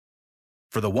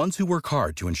For the ones who work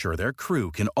hard to ensure their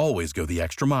crew can always go the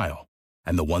extra mile,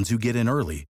 and the ones who get in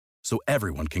early so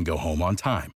everyone can go home on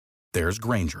time, there's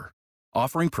Grainger,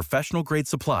 offering professional-grade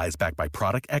supplies backed by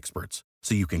product experts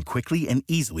so you can quickly and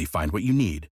easily find what you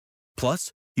need.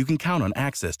 Plus, you can count on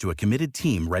access to a committed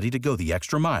team ready to go the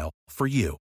extra mile for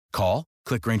you. Call,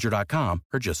 click Grainger.com,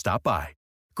 or just stop by.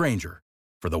 Grainger,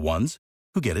 for the ones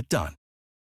who get it done.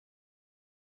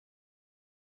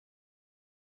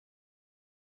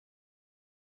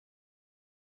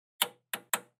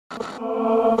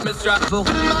 With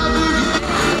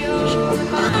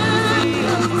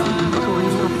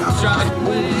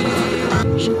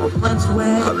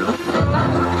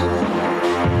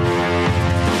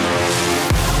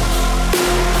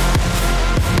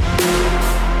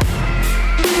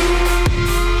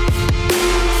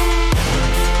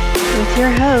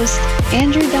your host,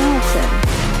 Andrew Donaldson.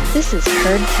 This is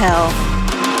Heard Tell.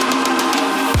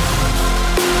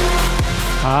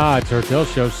 It's Heard Tell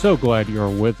Show. So glad you're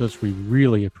with us. We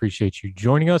really appreciate you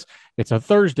joining us. It's a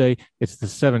Thursday. It's the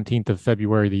 17th of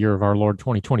February. The year of our Lord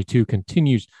 2022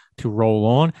 continues to roll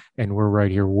on, and we're right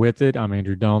here with it. I'm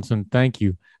Andrew Donaldson. Thank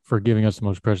you for giving us the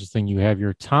most precious thing you have,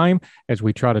 your time, as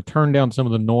we try to turn down some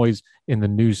of the noise in the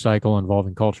news cycle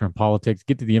involving culture and politics,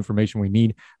 get to the information we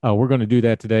need. We're going to do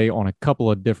that today on a couple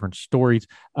of different stories.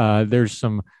 There's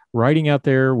some writing out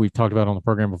there we've talked about on the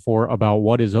program before about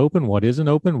what is open, what isn't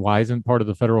open, why isn't part of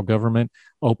the federal government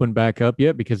open back up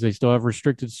yet, because they still have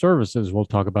restricted services. We'll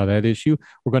talk about that issue.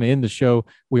 We're going to end the show.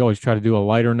 We always try to do a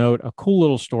lighter note, a cool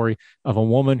little story of a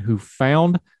woman who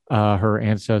found her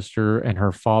ancestor and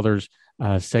her father's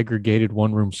segregated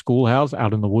one-room schoolhouse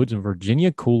out in the woods in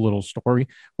Virginia. Cool little story.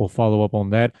 We'll follow up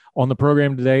on that. On the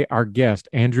program today, our guest,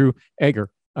 Andrew Egger.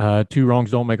 Two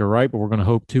wrongs don't make a right, but we're going to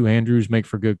hope two Andrews make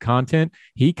for good content.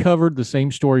 He covered the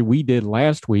same story we did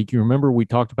last week. You remember we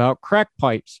talked about crack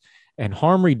pipes and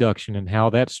harm reduction and how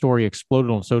that story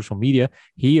exploded on social media.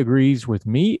 He agrees with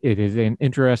me. It is an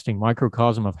interesting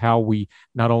microcosm of how we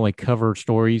not only cover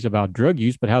stories about drug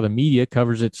use, but how the media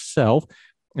covers itself,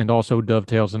 and also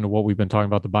dovetails into what we've been talking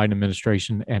about the Biden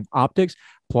administration and optics.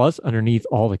 Plus, underneath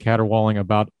all the caterwauling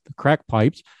about the crack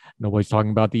pipes, nobody's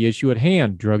talking about the issue at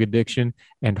hand, drug addiction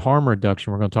and harm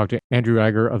reduction. We're going to talk to Andrew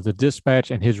Egger of The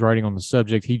Dispatch and his writing on the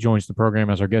subject. He joins the program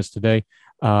as our guest today.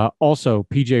 Also,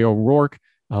 PJ O'Rourke,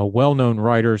 a well-known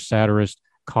writer, satirist,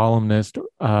 columnist,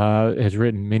 has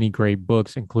written many great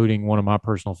books, including one of my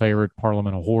personal favorite,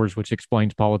 Parliament of Whores, which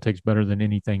explains politics better than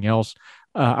anything else.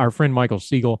 Our friend Michael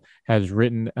Siegel has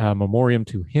written a memoriam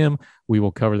to him. We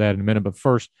will cover that in a minute. But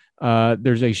first,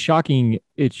 there's a shocking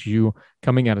issue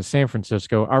coming out of San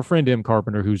Francisco. Our friend Em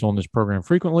Carpenter, who's on this program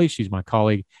frequently, she's my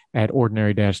colleague at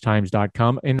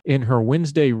ordinary-times.com. And in her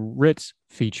Wednesday Writs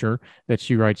feature that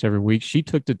she writes every week, she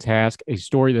took to task a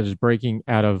story that is breaking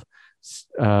out of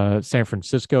San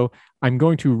Francisco. I'm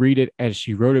going to read it as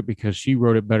she wrote it because she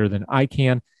wrote it better than I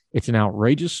can. It's an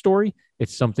outrageous story.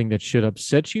 It's something that should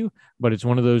upset you, but it's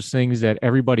one of those things that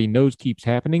everybody knows keeps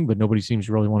happening, but nobody seems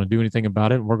to really want to do anything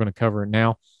about it. And we're going to cover it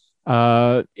now.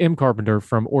 M. Carpenter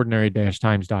from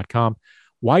ordinary-times.com.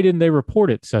 Why didn't they report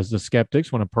it, says the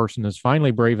skeptics, when a person is finally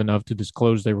brave enough to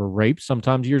disclose they were raped,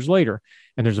 sometimes years later?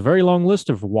 And there's a very long list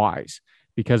of whys.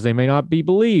 Because they may not be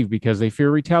believed, because they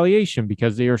fear retaliation,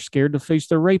 because they are scared to face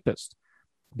their rapist,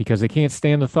 because they can't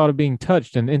stand the thought of being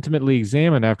touched and intimately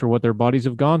examined after what their bodies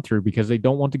have gone through, because they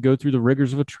don't want to go through the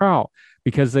rigors of a trial,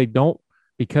 because they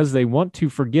want to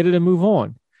forget it and move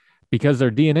on, because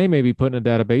their DNA may be put in a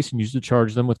database and used to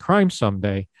charge them with crime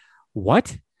someday.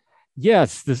 What?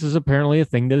 Yes, this is apparently a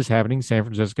thing that is happening in San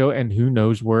Francisco and who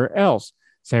knows where else.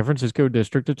 San Francisco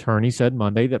District Attorney said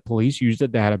Monday that police used a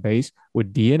database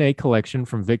with DNA collection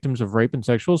from victims of rape and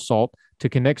sexual assault to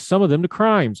connect some of them to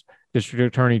crimes. District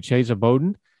Attorney Chesa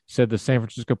Boudin said the San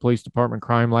Francisco Police Department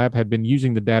Crime Lab had been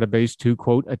using the database to,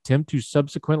 quote, attempt to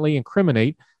subsequently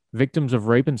incriminate victims of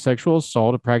rape and sexual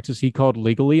assault, a practice he called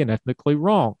legally and ethically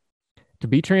wrong. To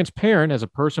be transparent, as a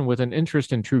person with an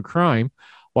interest in true crime,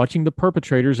 watching the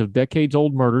perpetrators of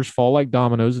decades-old murders fall like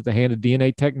dominoes at the hand of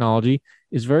DNA technology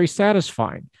is very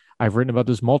satisfying. I've written about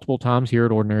this multiple times here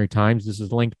at Ordinary Times. This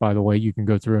is linked, by the way. You can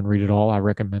go through and read it all. I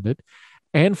recommend it.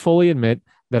 And fully admit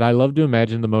that I love to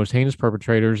imagine the most heinous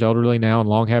perpetrators, elderly now and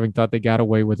long having thought they got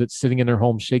away with it, sitting in their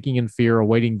homes shaking in fear,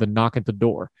 awaiting the knock at the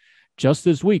door. Just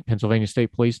this week, Pennsylvania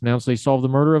State Police announced they solved the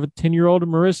murder of a 10-year-old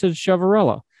Marissa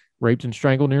Chavarella, raped and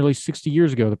strangled nearly 60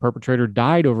 years ago. The perpetrator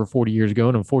died over 40 years ago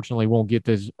and unfortunately won't get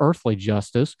this earthly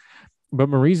justice. But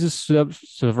Marisa's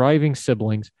surviving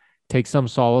siblings take some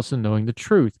solace in knowing the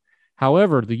truth.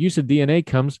 However, the use of DNA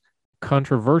comes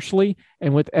controversially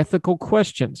and with ethical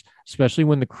questions, especially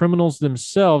when the criminals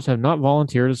themselves have not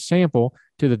volunteered a sample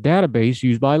to the database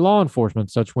used by law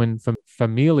enforcement, such when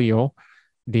familial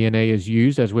DNA is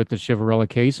used, as with the Chiavarella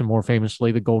case and more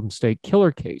famously the Golden State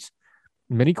Killer case.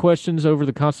 Many questions over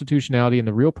the constitutionality and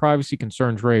the real privacy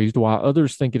concerns raised, while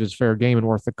others think it is fair game and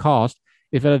worth the cost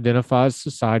if it identifies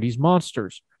society's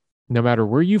monsters. No matter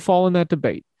where you fall in that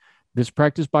debate, this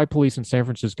practice by police in San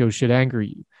Francisco should anger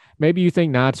you. Maybe you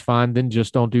think, nah, it's fine, then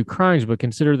just don't do crimes, but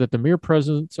consider that the mere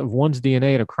presence of one's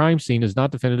DNA at a crime scene is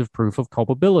not definitive proof of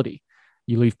culpability.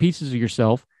 You leave pieces of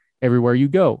yourself everywhere you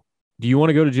go. Do you want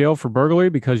to go to jail for burglary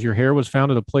because your hair was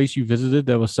found at a place you visited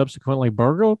that was subsequently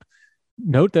burgled?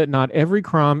 Note that not every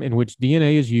crime in which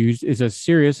DNA is used is as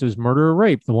serious as murder or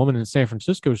rape. The woman in the San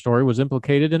Francisco story was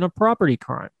implicated in a property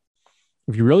crime.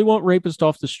 If you really want rapists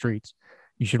off the streets,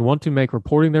 you should want to make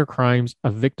reporting their crimes a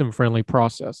victim-friendly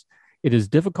process. It is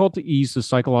difficult to ease the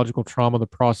psychological trauma the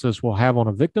process will have on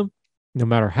a victim, no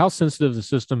matter how sensitive the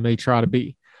system may try to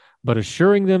be. But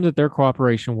assuring them that their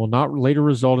cooperation will not later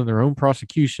result in their own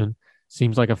prosecution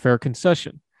seems like a fair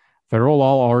concession. Federal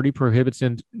law already prohibits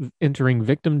entering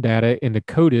victim data into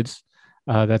CODIS.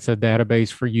 That's a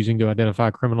database for using to identify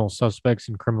criminal suspects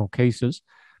in criminal cases.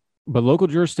 But local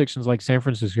jurisdictions like San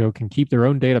Francisco can keep their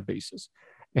own databases,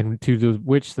 and to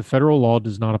which the federal law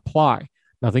does not apply.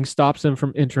 Nothing stops them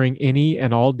from entering any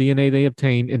and all DNA they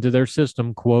obtain into their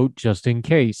system, quote, just in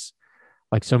case.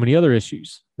 Like so many other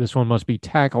issues, this one must be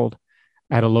tackled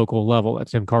at a local level.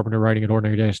 That's M. Carpenter writing at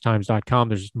ordinary-times.com.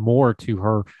 There's more to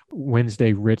her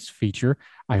Wednesday Writs feature.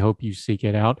 I hope you seek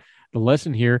it out. The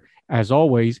lesson here, as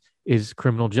always, is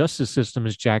criminal justice system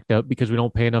is jacked up because we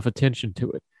don't pay enough attention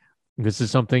to it. This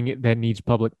is something that needs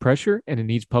public pressure and it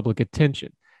needs public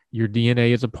attention. Your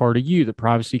DNA is a part of you. The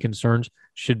privacy concerns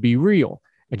should be real.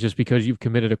 And just because you've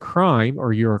committed a crime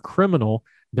or you're a criminal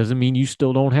doesn't mean you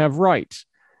still don't have rights.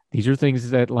 These are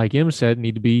things that, like Em said,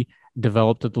 need to be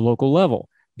developed at the local level.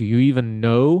 Do you even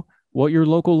know what your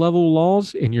local level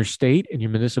laws in your state and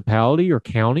your municipality or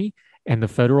county and the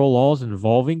federal laws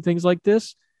involving things like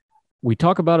this? We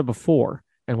talk about it before,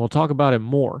 and we'll talk about it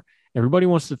more. Everybody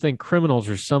wants to think criminals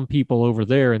are some people over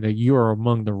there and that you are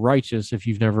among the righteous if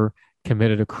you've never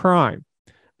committed a crime.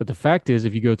 But the fact is,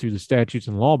 if you go through the statutes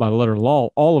and law by the letter of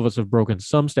law, all of us have broken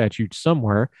some statute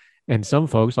somewhere. And some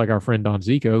folks, like our friend Don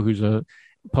Zico, who's a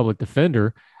public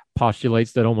defender,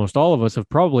 postulates that almost all of us have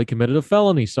probably committed a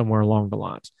felony somewhere along the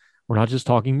lines. We're not just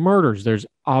talking murders. There's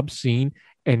obscene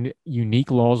and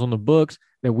unique laws on the books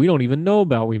that we don't even know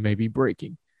about we may be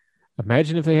breaking.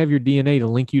 Imagine if they have your DNA to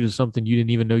link you to something you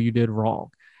didn't even know you did wrong.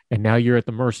 And now you're at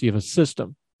the mercy of a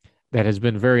system that has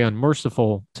been very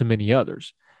unmerciful to many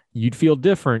others. You'd feel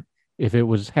different if it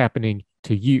was happening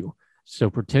to you. So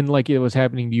pretend like it was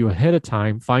happening to you ahead of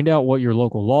time. Find out what your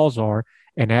local laws are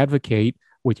and advocate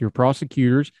with your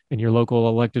prosecutors and your local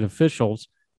elected officials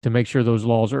to make sure those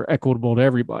laws are equitable to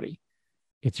everybody.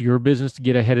 It's your business to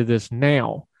get ahead of this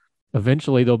now.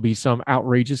 Eventually, there'll be some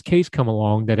outrageous case come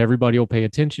along that everybody will pay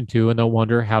attention to, and they'll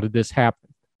wonder, how did this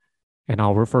happen? And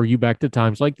I'll refer you back to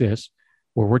times like this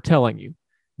where we're telling you,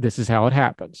 this is how it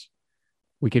happens.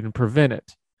 We can prevent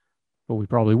it, but we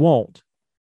probably won't,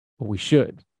 but we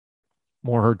should.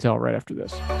 More Heard Tell right after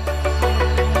this.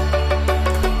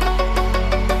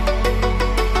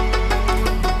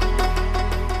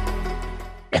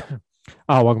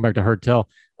 Welcome back to Heard Tell.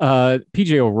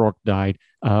 P.J. O'Rourke died.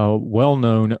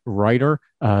 Well-known writer,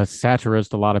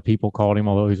 satirist, a lot of people called him,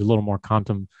 although he's a little more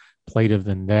contemplative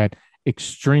than that.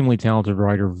 Extremely talented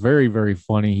writer, very, very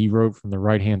funny. He wrote from the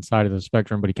right-hand side of the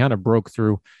spectrum, but he kind of broke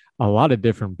through a lot of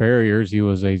different barriers. He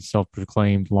was a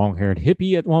self-proclaimed long-haired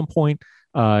hippie at one point,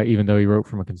 even though he wrote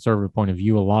from a conservative point of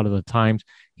view a lot of the times.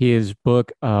 His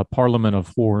book, Parliament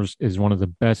of Whores, is one of the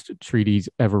best treatises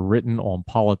ever written on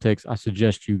politics. I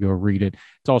suggest you go read it.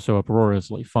 It's also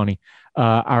uproariously funny.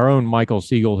 Our own Michael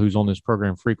Siegel, who's on this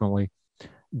program frequently,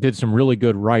 did some really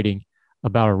good writing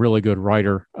about a really good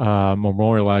writer,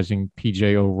 memorializing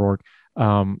P.J. O'Rourke.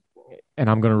 And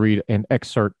I'm going to read an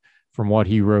excerpt from what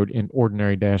he wrote in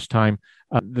Ordinary-Time.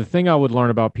 The thing I would learn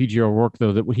about P.J. O'Rourke,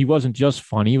 though, that he wasn't just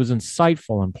funny, he was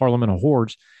insightful. In Parliament of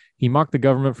Whores, he mocked the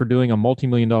government for doing a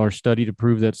multi-million-dollar study to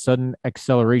prove that sudden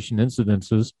acceleration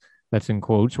incidences, that's in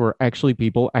quotes, were actually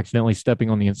people accidentally stepping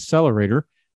on the accelerator,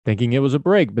 thinking it was a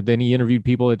brake. But then he interviewed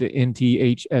people at the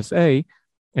NTHSA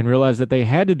and realized that they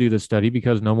had to do the study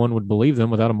because no one would believe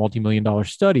them without a multi-million-dollar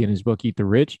study. In his book, Eat the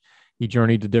Rich, he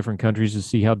journeyed to different countries to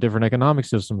see how different economic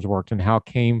systems worked and how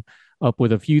came up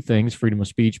with a few things, freedom of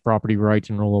speech, property rights,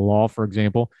 and rule of law, for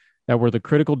example, that were the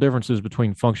critical differences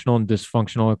between functional and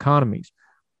dysfunctional economies.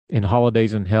 In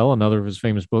Holidays in Hell, another of his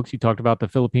famous books, he talked about the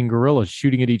Philippine guerrillas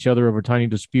shooting at each other over tiny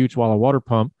disputes while a water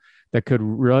pump that could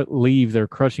relieve their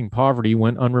crushing poverty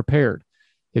went unrepaired.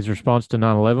 His response to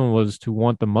 9/11 was to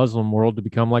want the Muslim world to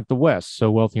become like the West,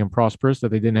 so wealthy and prosperous that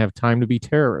they didn't have time to be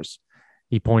terrorists.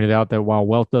 He pointed out that while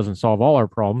wealth doesn't solve all our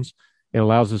problems, it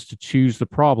allows us to choose the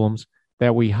problems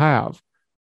that we have.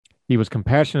 He was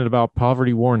compassionate about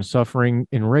poverty, war, and suffering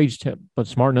enraged him, but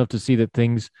smart enough to see that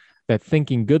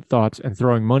thinking good thoughts and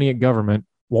throwing money at government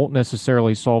won't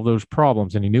necessarily solve those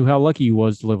problems. And he knew how lucky he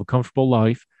was to live a comfortable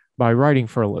life by writing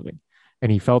for a living.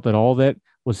 And he felt that all that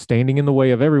was standing in the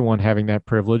way of everyone having that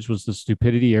privilege was the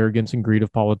stupidity, arrogance, and greed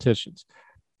of politicians.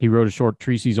 He wrote a short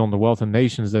treatise on the wealth of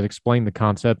nations that explained the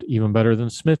concept even better than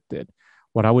Smith did.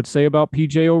 What I would say about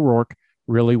P.J. O'Rourke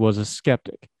really was a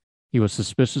skeptic. He was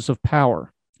suspicious of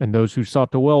power and those who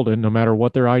sought to wield it, no matter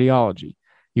what their ideology.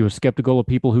 He was skeptical of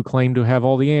people who claimed to have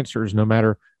all the answers, no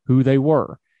matter who they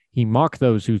were. He mocked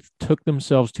those who took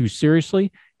themselves too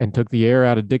seriously and took the air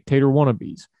out of dictator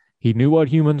wannabes. He knew what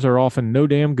humans are often no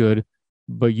damn good,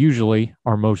 but usually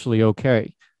are mostly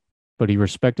okay. But he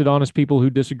respected honest people who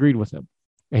disagreed with him.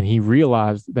 And he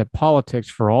realized that politics,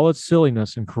 for all its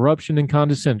silliness and corruption and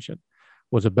condescension,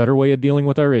 was a better way of dealing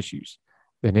with our issues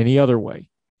than any other way.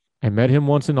 I met him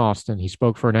once in Austin. He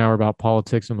spoke for an hour about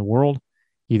politics and the world.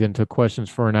 He then took questions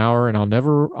for an hour, and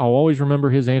I'll always remember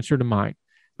his answer to mine.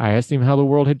 I asked him how the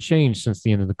world had changed since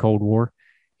the end of the Cold War.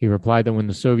 He replied that when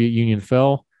the Soviet Union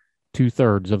fell,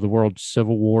 2/3 of the world's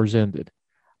civil wars ended.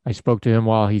 I spoke to him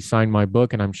while he signed my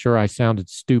book, and I'm sure I sounded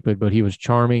stupid, but he was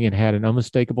charming and had an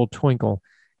unmistakable twinkle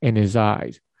in his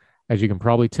eyes. As you can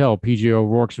probably tell, P.J.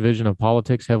 O'Rourke's vision of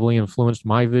politics heavily influenced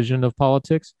my vision of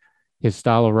politics. His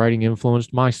style of writing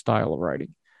influenced my style of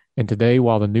writing. And today,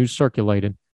 while the news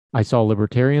circulated, I saw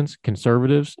libertarians,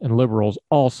 conservatives, and liberals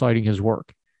all citing his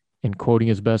work and quoting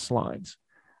his best lines.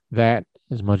 That,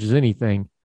 as much as anything,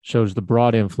 shows the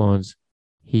broad influence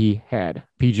he had.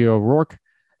 P.J. O'Rourke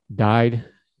died.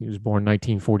 He was born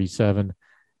 1947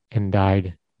 and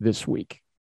died this week.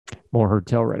 More Heard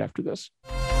Tell right after this.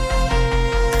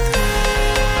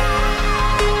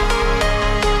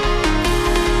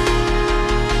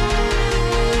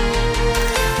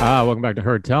 Welcome back to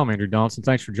Heard Tell. I'm Andrew Donaldson.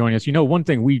 Thanks for joining us. You know, one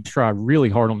thing we try really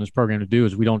hard on this program to do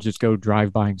is we don't just go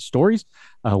drive-by stories.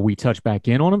 We touch back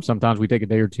in on them. Sometimes we take a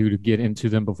day or two to get into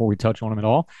them before we touch on them at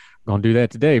all. We're going to do that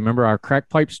today. Remember our crack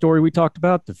pipe story we talked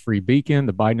about, the Free Beacon,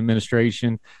 the Biden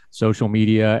administration, social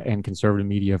media, and conservative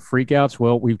media freakouts?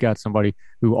 Well, we've got somebody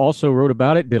who also wrote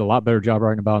about it, did a lot better job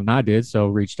writing about it than I did, so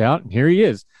reached out, and here he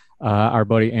is, our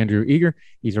buddy Andrew Eager.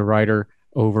 He's a writer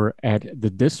over at The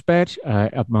Dispatch,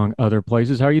 among other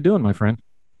places. How are you doing, my friend?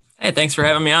 Hey, thanks for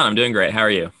having me on. I'm doing great. How are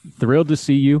you? Thrilled to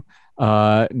see you.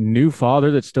 New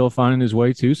father that's still finding his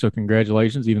way too. So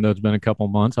congratulations, even though it's been a couple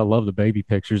months. I love the baby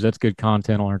pictures. That's good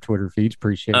content on our Twitter feeds.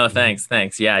 Appreciate it. Oh, thanks.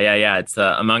 Yeah. It's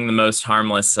among the most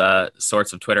harmless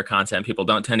sorts of Twitter content. People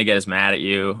don't tend to get as mad at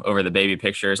you over the baby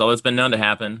pictures, although it's been known to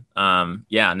happen.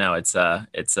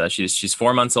 She's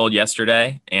 4 months old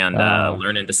yesterday and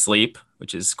learning to sleep,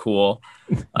 which is cool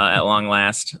at long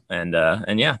last.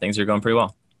 And yeah, things are going pretty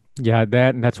well. Yeah,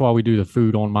 that's why we do the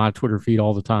food on my Twitter feed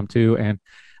all the time too. And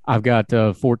I've got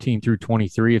 14 through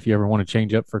 23. If you ever want to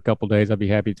change up for a couple of days, I'd be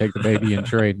happy to take the baby and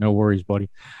trade. No worries, buddy.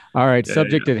 All right,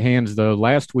 subject at hand, though.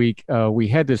 Last week, we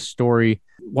had this story.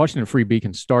 Washington Free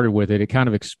Beacon started with it. It kind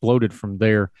of exploded from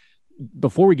there.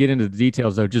 Before we get into the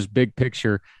details, though, just big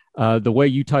picture, the way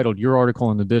you titled your article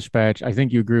in the Dispatch, I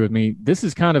think you agree with me. This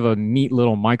is kind of a neat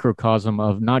little microcosm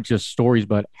of not just stories,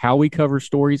 but how we cover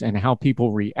stories and how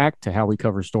people react to how we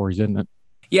cover stories, isn't it?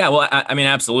 Yeah, well, I mean,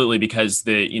 absolutely, because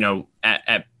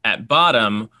at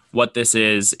bottom, what this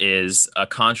is a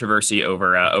controversy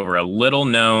over a little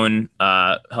known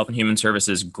Health and Human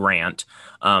Services grant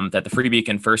that the Free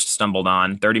Beacon first stumbled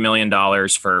on, $30 million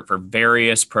for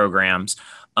various programs,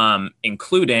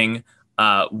 including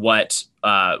what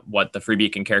the Free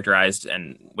Beacon characterized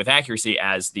and with accuracy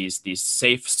as these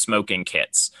safe smoking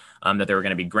kits. That there were going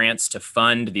to be grants to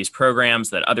fund these programs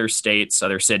that other states,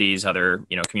 other cities, other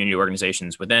community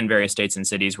organizations within various states and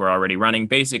cities were already running,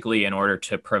 basically in order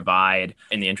to provide,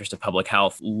 in the interest of public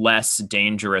health, less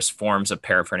dangerous forms of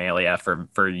paraphernalia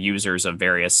for users of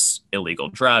various illegal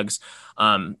drugs.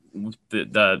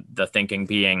 The thinking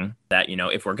being that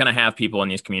if we're going to have people in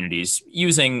these communities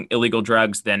using illegal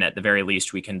drugs, then at the very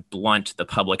least we can blunt the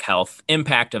public health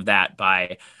impact of that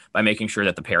by making sure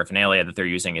that the paraphernalia that they're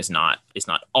using is not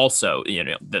also,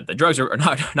 the drugs are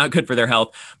not good for their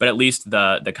health, but at least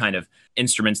the kind of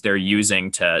instruments they're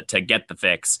using to get the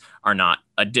fix are not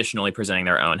additionally presenting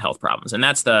their own health problems. And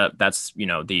that's the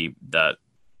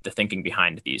the thinking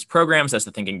behind these programs. That's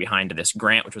the thinking behind this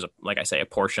grant, which was, like I say, a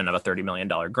portion of a $30 million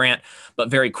grant. But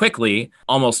very quickly,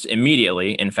 almost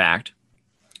immediately, in fact,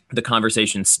 the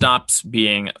conversation stops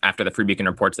being, after the Free Beacon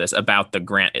reports this, about the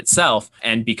grant itself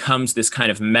and becomes this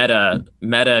kind of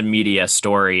meta media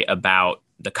story about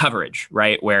the coverage,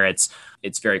 right? Where it's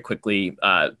very quickly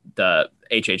the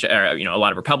a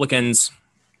lot of Republicans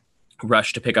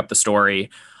rush to pick up the story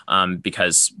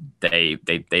because they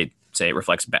say it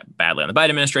reflects badly on the Biden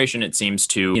administration. It seems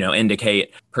to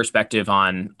indicate perspective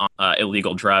on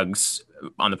illegal drugs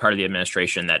on the part of the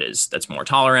administration that's more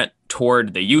tolerant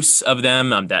toward the use of them,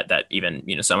 that even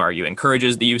some argue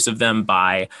encourages the use of them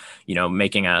by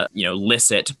making a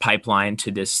licit pipeline to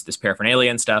this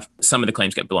paraphernalia and stuff. Some of the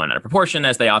claims get blown out of proportion,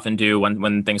 as they often do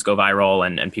when things go viral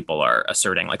and people are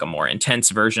asserting like a more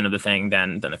intense version of the thing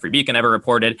than the Free Beacon ever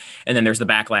reported. And then there's the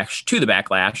backlash to the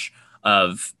backlash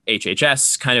of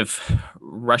HHS kind of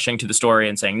rushing to the story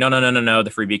and saying, no, the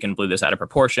Free Beacon blew this out of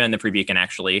proportion. The Free Beacon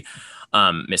actually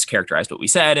mischaracterized what we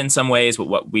said in some ways,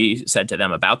 what we said to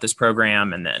them about this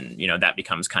program. And then, that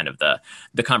becomes kind of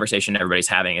the conversation everybody's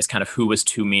having is kind of who was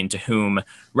too mean to whom,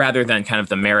 rather than kind of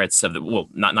the merits of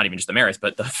not even just the merits,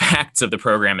 but the facts of the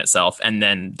program itself, and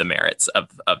then the merits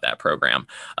of that program.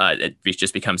 It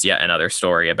just becomes yet another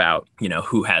story about,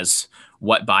 who has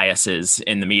what biases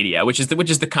in the media, which is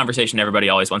the conversation everybody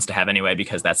always wants to have anyway,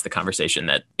 because that's the conversation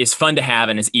that is fun to have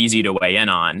and is easy to weigh in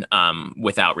on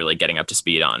without really getting up to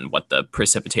speed on what the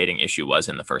precipitating issue was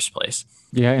in the first place.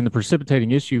 Yeah, and the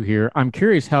precipitating issue here, I'm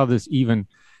curious how this even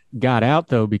got out,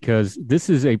 though, because this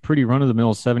is a pretty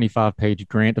run-of-the-mill 75-page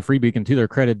grant. The Free Beacon, to their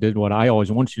credit, did what I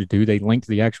always want you to do. They linked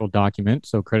the actual document,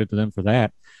 so credit to them for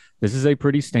that. This is a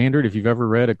pretty standard, if you've ever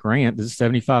read a grant, this is a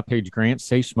 75-page grant.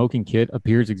 Safe smoking kit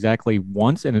appears exactly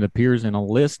once, and it appears in a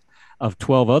list of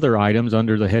 12 other items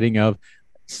under the heading of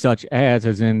such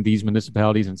as in these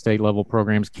municipalities and state level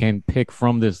programs can pick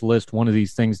from this list one of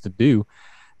these things to do.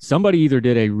 Somebody either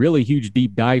did a really huge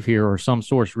deep dive here or some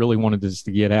source really wanted this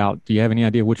to get out. Do you have any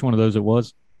idea which one of those it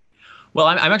was? Well,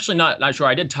 I'm actually not sure.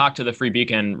 I did talk to the Free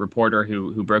Beacon reporter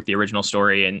who broke the original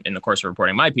story in the course of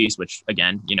reporting my piece, which,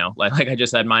 again, like I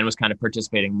just said, mine was kind of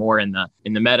participating more in the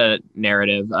meta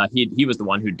narrative. He was the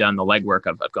one who'd done the legwork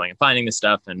of going and finding this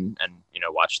stuff and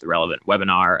watched the relevant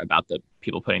webinar about the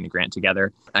people putting the grant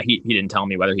together. He didn't tell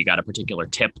me whether he got a particular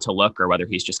tip to look or whether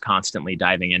he's just constantly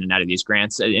diving in and out of these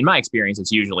grants. In my experience,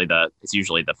 it's usually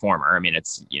the former. I mean,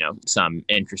 it's some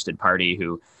interested party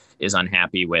who is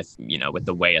unhappy with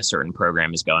the way a certain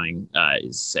program is going,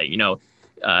 is say,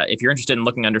 if you're interested in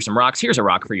looking under some rocks, here's a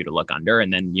rock for you to look under.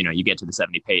 And then, you get to the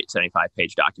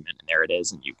 75-page document and there it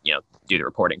is. And you do the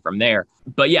reporting from there.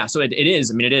 But yeah, so it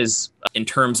is in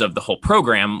terms of the whole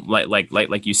program,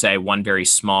 like you say, one very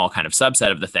small kind of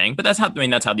subset of the thing. But that's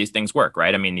how these things work,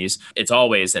 right? I mean, it's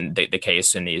always in the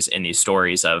case in these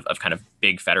stories of kind of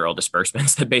big federal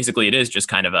disbursements that basically it is just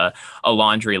kind of a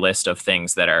laundry list of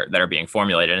things that are being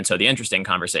formulated. And so the interesting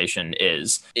conversation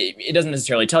is it doesn't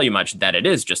necessarily tell you much that it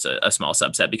is just a small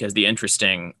subset, because the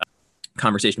interesting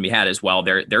conversation we had is, well,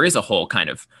 there is a whole kind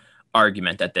of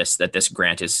argument that this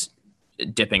grant is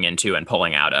dipping into and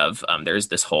pulling out of. There's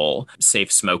this whole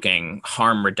safe smoking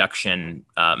harm reduction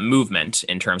movement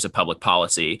in terms of public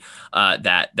policy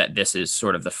that this is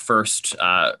sort of the first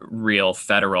real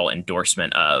federal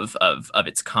endorsement of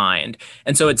its kind.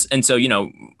 And so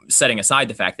setting aside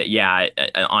the fact that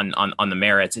on the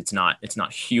merits, it's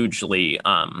not hugely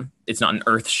it's not an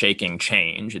earth-shaking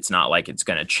change. It's not like it's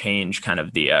going to change kind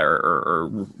of or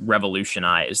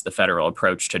revolutionize the federal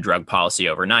approach to drug policy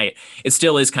overnight. It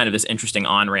still is kind of this interesting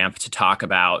on-ramp to talk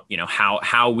about,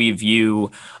 how we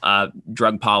view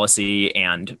drug policy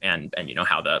and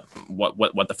how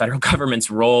what the federal government's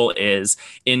role is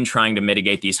in trying to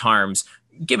mitigate these harms,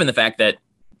 given the fact that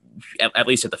at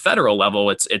least at the federal level,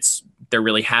 it's there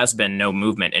really has been no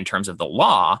movement in terms of the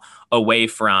law away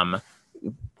from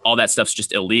all that stuff's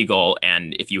just illegal,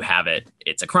 and if you have it,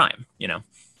 it's a crime,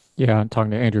 Yeah, I'm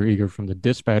talking to Andrew Eager from the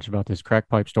Dispatch about this crack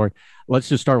pipe story. Let's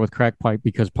just start with crack pipe,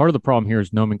 because part of the problem here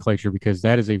is nomenclature, because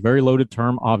that is a very loaded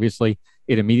term. Obviously,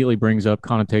 it immediately brings up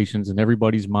connotations in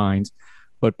everybody's minds.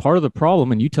 But part of the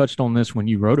problem, and you touched on this when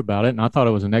you wrote about it, and I thought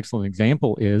it was an excellent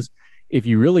example, is if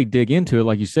you really dig into it,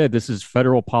 like you said, this is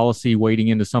federal policy wading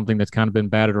into something that's kind of been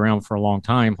batted around for a long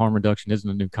time. Harm reduction isn't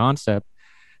a new concept.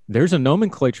 There's a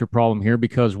nomenclature problem here,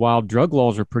 because while drug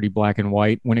laws are pretty black and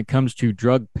white, when it comes to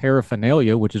drug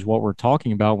paraphernalia, which is what we're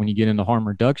talking about when you get into harm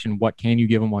reduction, what can you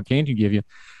give them, what can't you give you?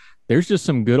 There's just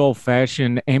some good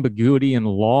old-fashioned ambiguity in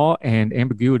law and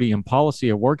ambiguity in policy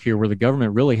at work here, where the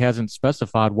government really hasn't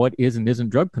specified what is and isn't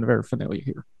drug paraphernalia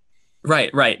here.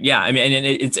 Right. Yeah. I mean, and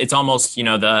it's almost,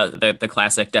 the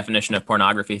classic definition of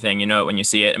pornography thing, when you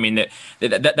see it. I mean,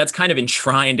 that's kind of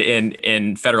enshrined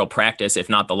in federal practice, if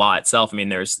not the law itself. I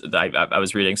mean, I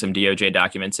was reading some DOJ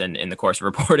documents in the course of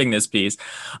reporting this piece,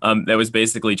 that was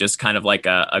basically just kind of like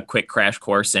a quick crash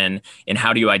course in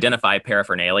how do you identify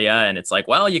paraphernalia. And it's like,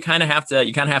 well, you kind of have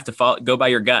to go by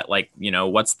your gut. Like,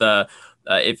 what's the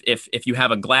if you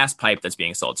have a glass pipe that's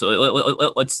being sold. So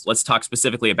let's talk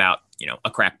specifically about,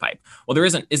 a crack pipe. Well, there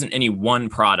isn't any one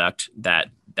product that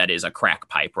is a crack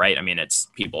pipe, right? I mean, it's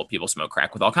people smoke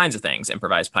crack with all kinds of things,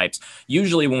 improvised pipes.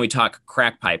 Usually when we talk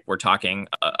crack pipe, we're talking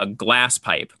a glass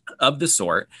pipe of the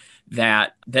sort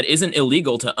that isn't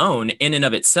illegal to own in and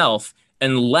of itself,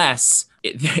 unless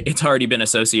it's already been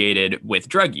associated with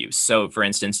drug use. So, for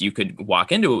instance, you could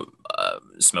walk into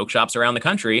smoke shops around the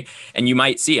country and you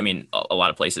might see, I mean, a lot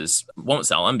of places won't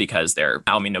sell them because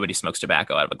nobody smokes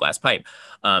tobacco out of a glass pipe.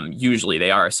 Usually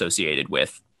they are associated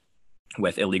with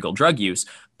illegal drug use,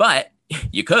 but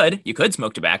you could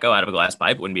smoke tobacco out of a glass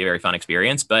pipe. It wouldn't be a very fun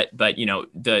experience, but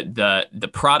the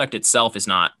product itself is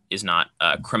not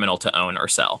criminal to own or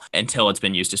sell until it's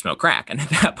been used to smoke crack. And at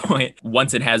that point,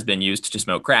 once it has been used to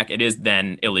smoke crack, it is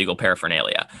then illegal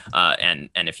paraphernalia. And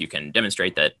if you can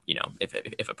demonstrate that,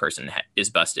 if a person is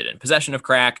busted in possession of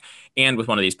crack and with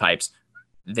one of these pipes,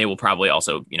 they will probably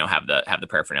also, have the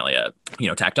paraphernalia,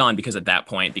 tacked on, because at that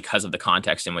point, because of the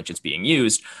context in which it's being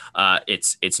used,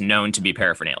 it's known to be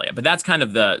paraphernalia. But that's kind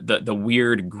of the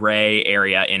weird gray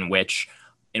area in which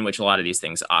a lot of these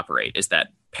things operate, is that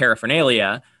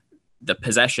paraphernalia, the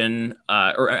possession,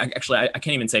 or actually, I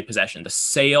can't even say possession, the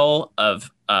sale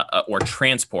of or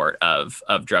transport of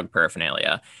drug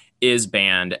paraphernalia is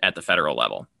banned at the federal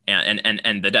level. And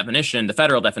the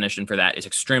federal definition for that is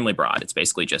extremely broad. It's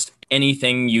basically just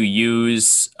anything you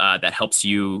use that helps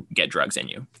you get drugs in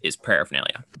you is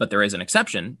paraphernalia. But there is an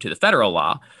exception to the federal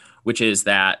law, which is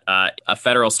that a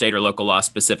federal, state, or local law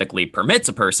specifically permits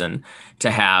a person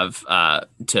to have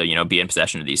be in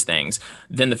possession of these things.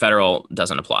 Then the federal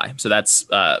doesn't apply. So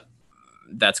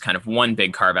that's kind of one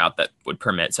big carve out that would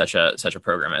permit such a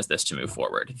program as this to move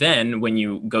forward. Then when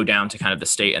you go down to kind of the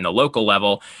state and the local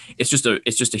level, it's just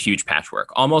a huge patchwork.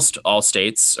 Almost all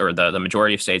states, or the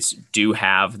majority of states, do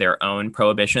have their own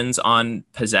prohibitions on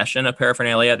possession of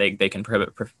paraphernalia. They can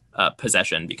prohibit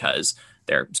possession because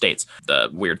they're states. The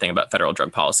weird thing about federal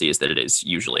drug policy is that it is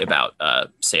usually about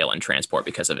sale and transport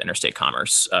because of interstate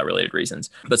commerce related reasons.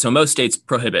 But so most states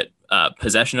prohibit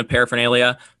possession of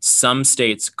paraphernalia. Some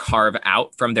states carve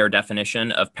out from their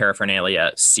definition of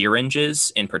paraphernalia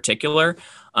syringes in particular,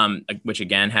 which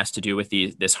again has to do with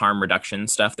this harm reduction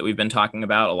stuff that we've been talking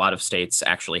about. A lot of states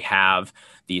actually have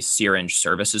these syringe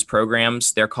services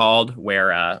programs, they're called,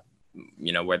 where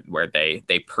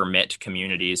they permit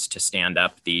communities to stand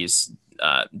up these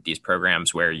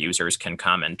programs where users can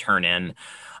come and turn in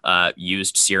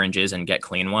used syringes and get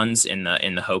clean ones in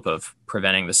the hope of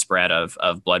preventing the spread of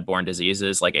bloodborne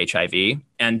diseases like HIV.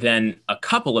 And then a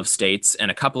couple of states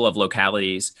and a couple of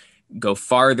localities go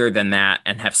farther than that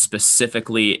and have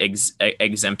specifically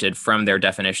exempted from their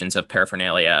definitions of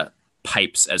paraphernalia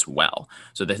pipes as well.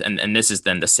 So this is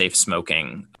then the safe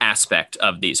smoking aspect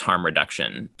of these harm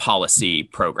reduction policy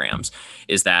programs,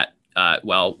 is that,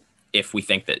 if we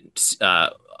think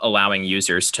that allowing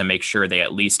users to make sure they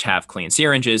at least have clean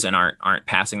syringes and aren't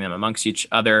passing them amongst each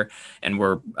other, and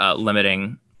we're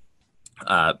limiting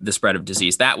the spread of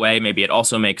disease that way, maybe it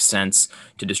also makes sense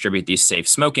to distribute these safe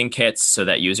smoking kits so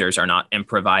that users are not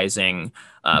improvising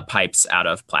pipes out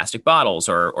of plastic bottles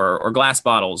or glass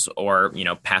bottles, or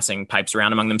passing pipes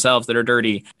around among themselves that are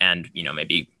dirty, and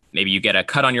maybe you get a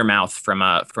cut on your mouth from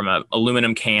a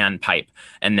aluminum can pipe,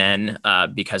 and then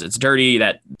because it's dirty,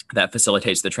 that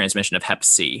facilitates the transmission of Hep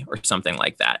C or something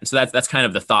like that. And so that's kind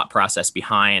of the thought process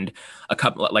behind a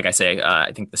couple. Like I say,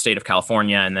 I think the state of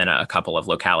California and then a couple of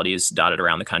localities dotted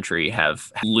around the country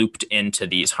have looped into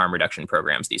these harm reduction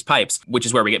programs these pipes, which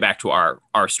is where we get back to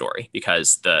our story,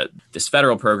 because this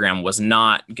federal program was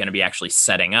not going to be actually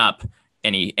setting up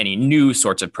any new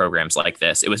sorts of programs like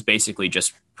this. It was basically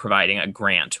just providing a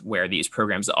grant where these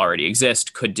programs that already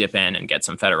exist could dip in and get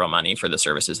some federal money for the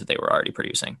services that they were already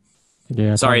producing.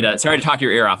 Yeah. Sorry to talk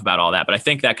your ear off about all that, but I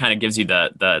think that kind of gives you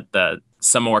the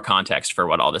some more context for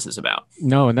what all this is about.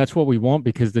 No, and that's what we want,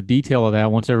 because the detail of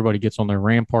that, once everybody gets on their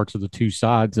ramparts of the two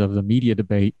sides of the media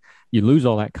debate, you lose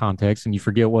all that context and you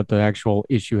forget what the actual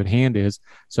issue at hand is.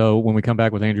 So when we come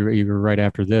back with Andrew Eager right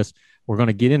after this, we're going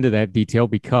to get into that detail,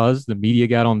 because the media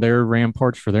got on their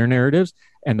ramparts for their narratives,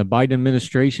 and the Biden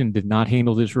administration did not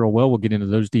handle this real well. We'll get into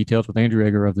those details with Andrew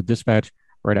Eager of the Dispatch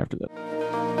right after this.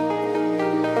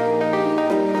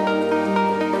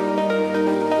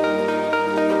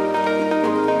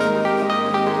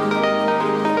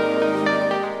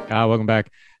 Hi, welcome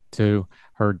back to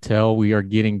Heard Tell. We are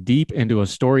getting deep into a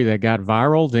story that got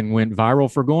viral, then went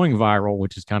viral for going viral,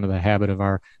 which is kind of the habit of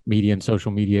our media and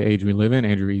social media age we live in.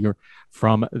 Andrew Eager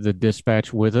from the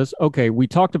Dispatch with us. Okay, we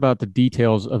talked about the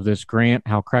details of this grant,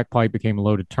 how crack pipe became a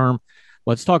loaded term.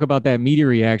 Let's talk about that media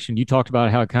reaction. You talked about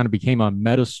how it kind of became a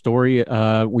meta story.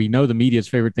 We know the media's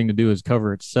favorite thing to do is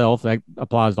cover itself. That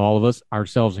applies to all of us,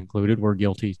 ourselves included. We're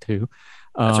guilty too.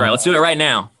 That's right. Let's do it right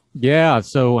now. Yeah.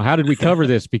 So how did we cover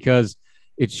this? Because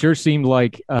it sure seemed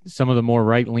like some of the more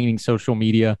right-leaning social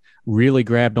media really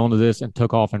grabbed onto this and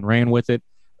took off and ran with it.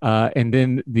 And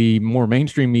then the more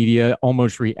mainstream media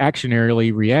almost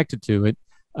reactionarily reacted to it.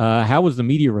 How was the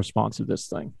media response to this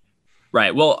thing?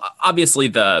 Right. Well,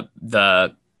 obviously,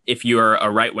 if you're a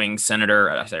right-wing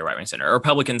senator, I say right-wing senator, a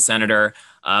Republican senator,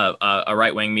 a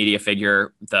right-wing media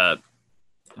figure,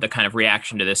 the kind of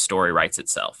reaction to this story writes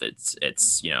itself. It's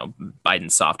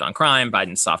Biden's soft on crime,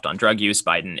 Biden's soft on drug use,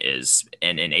 Biden is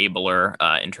an enabler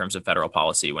in terms of federal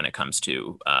policy when it comes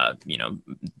to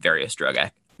various drug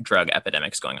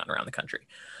epidemics going on around the country.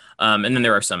 And then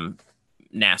there are some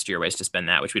nastier ways to spin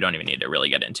that, which we don't even need to really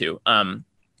get into.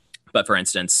 But for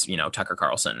instance, Tucker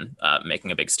Carlson making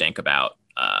a big stink about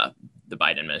the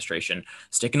Biden administration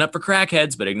sticking up for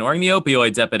crackheads, but ignoring the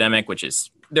opioids epidemic,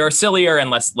 there are sillier and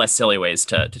less silly ways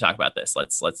to talk about this.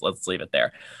 Let's leave it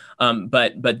there.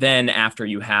 But then after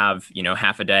you have,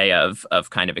 half a day of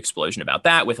kind of explosion about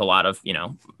that with a lot of,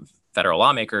 federal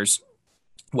lawmakers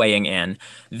weighing in,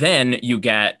 then you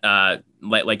get,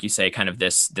 like you say, kind of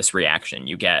this reaction.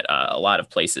 You get a lot of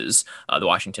places, the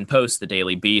Washington Post, the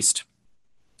Daily Beast,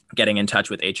 getting in touch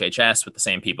with HHS, with the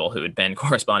same people who had been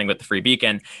corresponding with the Free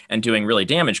Beacon and doing really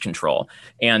damage control.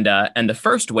 And the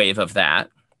first wave of that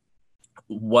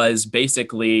was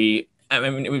basically,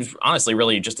 it was honestly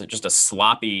really just a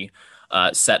sloppy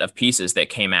set of pieces that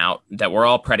came out that were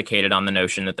all predicated on the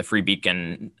notion that the Free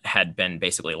Beacon had been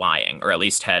basically lying, or at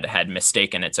least had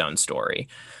mistaken its own story.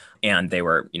 And they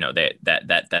were,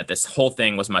 that this whole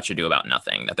thing was much ado about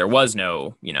nothing, that there was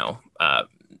no,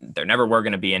 there never were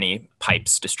going to be any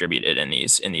pipes distributed in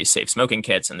these safe smoking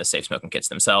kits, and the safe smoking kits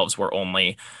themselves were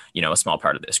only, a small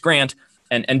part of this grant.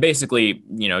 And basically,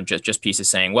 just pieces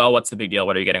saying, well, what's the big deal?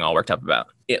 What are you getting all worked up about?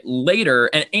 It later,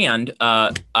 and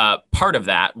part of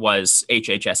that was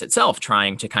HHS itself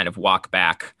trying to kind of walk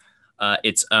back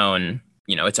its own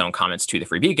comments to the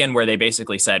Free Beacon, where they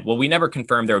basically said, well, we never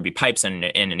confirmed there would be pipes in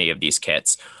any of these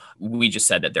kits. We just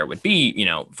said that there would be,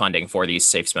 funding for these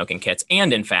safe smoking kits.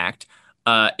 And in fact,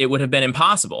 it would have been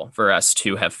impossible for us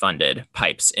to have funded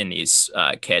pipes in these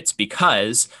kits,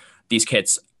 because these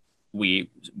kits, we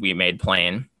made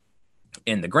plain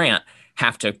in the grant,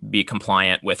 have to be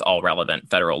compliant with all relevant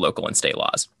federal, local, and state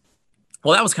laws.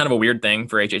 Well, that was kind of a weird thing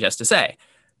for HHS to say,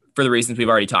 for the reasons we've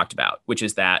already talked about, which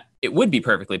is that it would be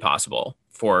perfectly possible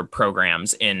for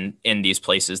programs in these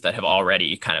places that have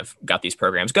already kind of got these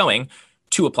programs going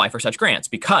to apply for such grants,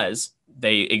 because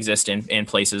they exist in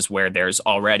places where there's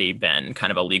already been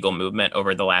kind of a legal movement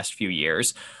over the last few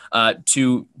years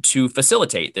to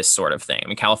facilitate this sort of thing. I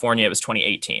mean, California, it was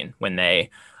 2018 when they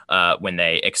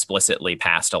explicitly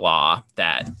passed a law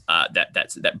that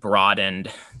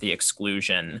broadened the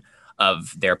exclusion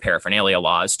of their paraphernalia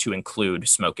laws to include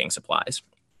smoking supplies.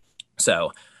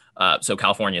 So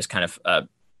California is kind of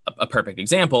a perfect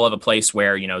example of a place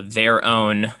where their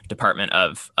own Department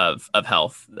of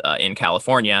Health in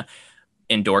California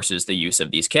endorses the use of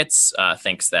these kits,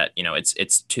 thinks that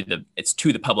it's to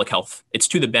the public health, it's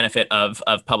to the benefit of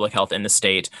public health in the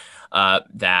state,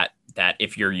 that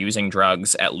if you're using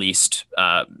drugs, at least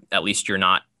you're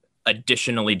not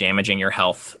additionally damaging your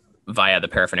health via the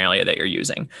paraphernalia that you're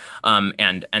using.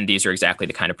 And these are exactly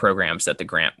the kind of programs that the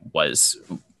grant was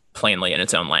plainly, in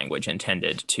its own language,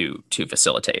 intended to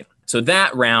facilitate. So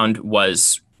that round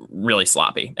was really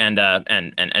sloppy and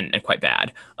quite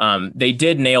bad. They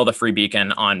did nail the Free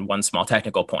Beacon on one small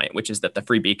technical point, which is that the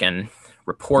Free Beacon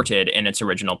reported in its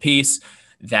original piece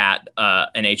that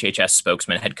an HHS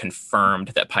spokesman had confirmed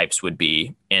that pipes would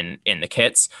be in the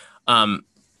kits.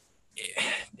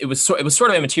 It was sort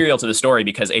of immaterial to the story,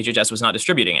 because HHS was not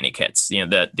distributing any kits.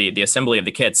 The assembly of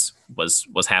the kits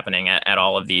was happening at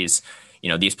all of these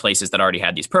places that already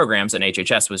had these programs, and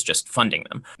HHS was just funding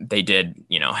them. They did,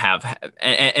 have,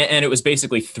 and it was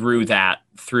basically through that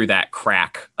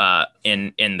crack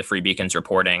in the Free Beacon's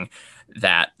reporting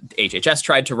that HHS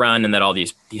tried to run, and that all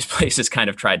these places kind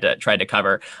of tried to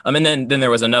cover. And then there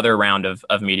was another round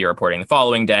of media reporting the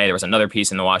following day. There was another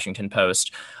piece in the Washington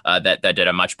Post that did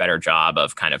a much better job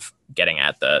of kind of getting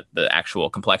at the actual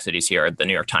complexities here. The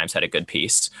New York Times had a good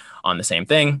piece on the same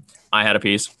thing. I had a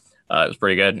piece. It was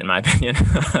pretty good in my opinion.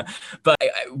 But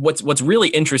what's really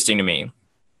interesting to me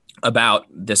about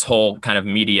this whole kind of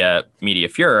media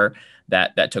furor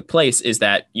that took place is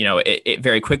that, it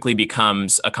very quickly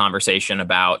becomes a conversation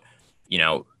about,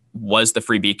 was the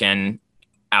Free Beacon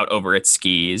out over its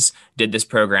skis? Did this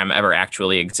program ever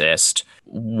actually exist?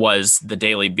 Was the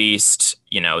Daily Beast,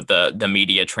 the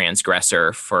media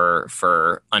transgressor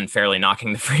for unfairly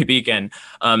knocking the Free Beacon?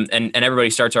 And everybody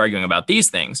starts arguing about these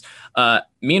things.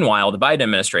 Meanwhile, the Biden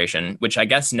administration, which I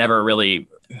guess never really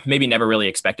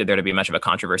expected there to be much of a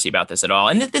controversy about this at all.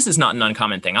 And this is not an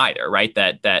uncommon thing either, right?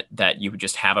 That you would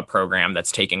just have a program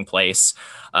that's taking place.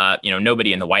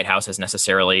 Nobody in the White House has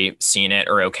necessarily seen it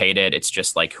or okayed it. It's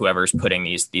just like whoever's putting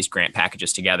these grant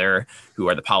packages together, who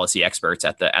are the policy experts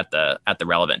at the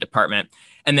relevant department.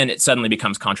 And then it suddenly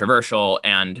becomes controversial,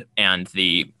 and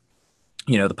the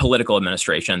political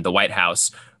administration, the White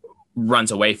House,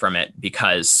 runs away from it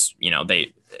because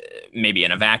they maybe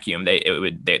in a vacuum they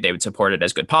would support it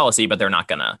as good policy, but they're not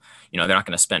gonna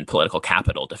spend political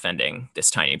capital defending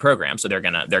this tiny program. So they're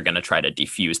gonna try to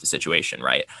defuse the situation,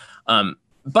 right?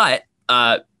 But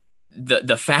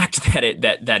the fact that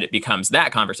it becomes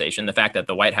that conversation, the fact that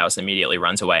the White House immediately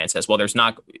runs away and says, well,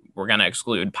 we're going to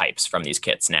exclude pipes from these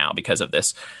kits now because of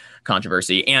this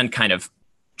controversy, and kind of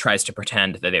tries to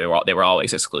pretend that they were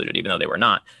always excluded, even though they were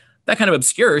not. That kind of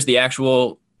obscures the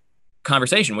actual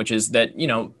conversation, which is that,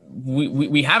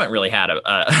 we haven't really had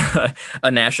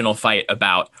a national fight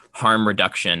about harm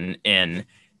reduction in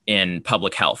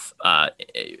public health.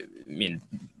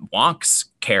 Wonks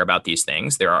care about these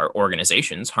things. There are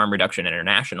organizations, Harm Reduction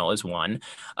International is one,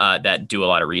 that do a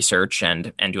lot of research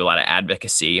and do a lot of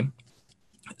advocacy,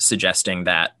 suggesting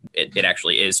that it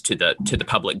actually is to the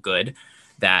public good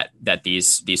that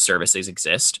these services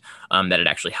exist, that it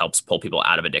actually helps pull people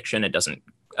out of addiction. It doesn't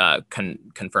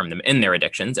confirm them in their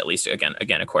addictions, at least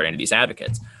again according to these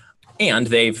advocates. And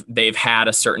they've had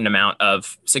a certain amount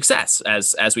of success,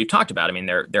 as we've talked about. I mean,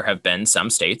 there have been some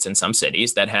states and some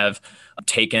cities that have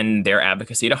taken their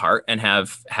advocacy to heart and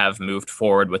have moved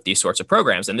forward with these sorts of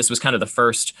programs. And this was kind of the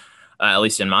first, at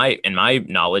least in my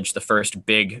knowledge, the first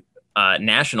big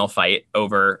national fight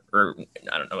over, or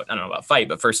I don't know about fight,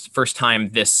 but first time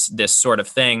this sort of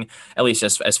thing, at least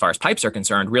as far as pipes are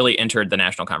concerned, really entered the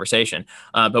national conversation.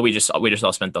 But we just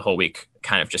all spent the whole week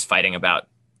kind of just fighting about,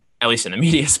 at least in the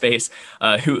media space,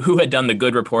 who had done the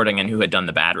good reporting and who had done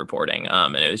the bad reporting.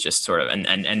 And it was just sort of,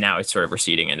 and now it's sort of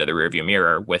receding into the rearview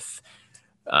mirror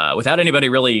without anybody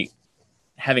really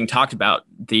having talked about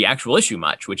the actual issue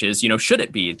much, which is, should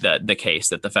it be the case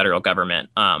that the federal government,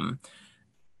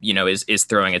 is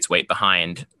throwing its weight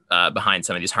behind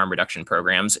some of these harm reduction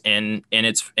programs in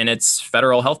its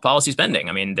federal health policy spending?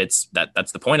 I mean, that's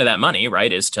the point of that money,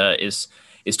 right? Is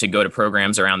to go to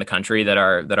programs around the country that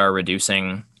are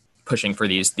pushing for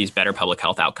these better public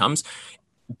health outcomes,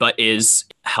 but is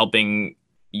helping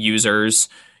users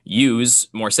use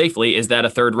more safely. Is that a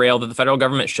third rail that the federal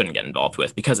government shouldn't get involved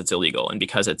with because it's illegal and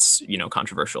because it's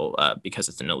controversial, because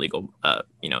it's an illegal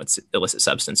it's illicit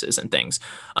substances and things?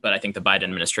 But I think the Biden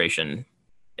administration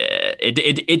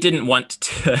it didn't want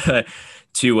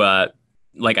to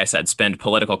like I said, spend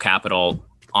political capital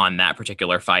on that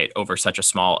particular fight over such a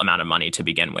small amount of money to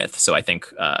begin with. So I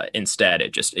think instead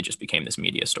it just became this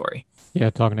media story. Yeah,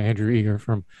 talking to Andrew Eager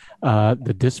from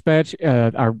the Dispatch,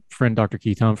 our friend Dr.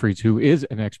 Keith Humphreys, who is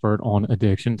an expert on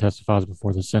addiction, testifies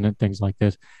before the Senate, things like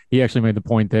this. He actually made the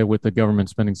point that with the government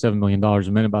spending $7 million a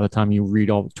minute, by the time you read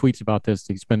all the tweets about this,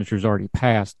 the expenditure's already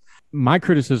passed. My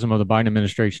criticism of the Biden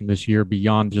administration this year,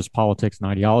 beyond just politics and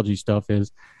ideology stuff,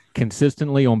 is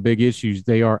consistently on big issues,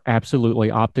 they are absolutely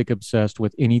optic obsessed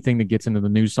with anything that gets into the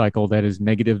news cycle that is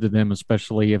negative to them,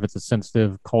 especially if it's a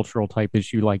sensitive cultural type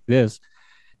issue like this.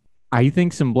 I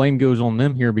think some blame goes on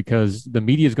them here because the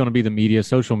media is going to be the media.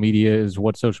 Social media is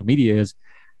what social media is.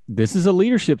 This is a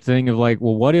leadership thing of like,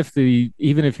 well, what if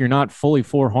even if you're not fully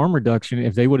for harm reduction,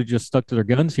 if they would have just stuck to their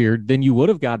guns here, then you would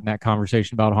have gotten that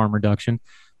conversation about harm reduction.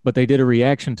 But they did a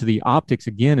reaction to the optics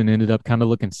again and ended up kind of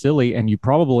looking silly. And you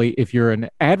probably, if you're an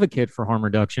advocate for harm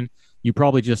reduction, you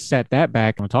probably just set that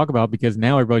back and talk about, because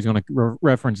now everybody's going to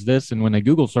reference this. And when they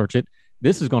Google search it,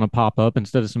 this is going to pop up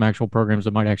instead of some actual programs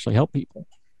that might actually help people.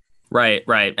 Right.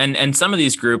 And some of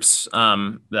these groups,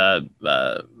 the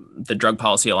Drug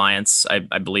Policy Alliance,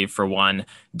 I believe for one,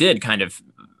 did kind of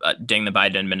ding the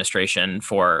Biden administration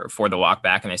for the walk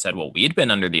back, and they said, well, we'd been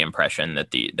under the impression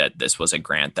that this was a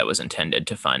grant that was intended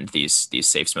to fund these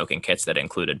safe smoking kits that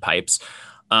included pipes,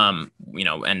 and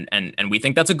we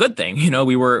think that's a good thing.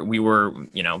 We were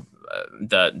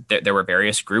there were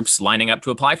various groups lining up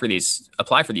to apply for these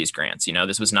grants.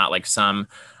 This was not like some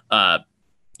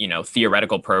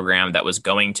theoretical program that was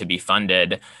going to be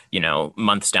funded,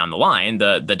 months down the line.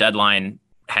 The deadline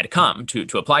had come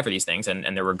to apply for these things,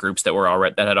 and there were groups that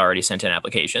had already sent in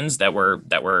applications that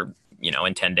were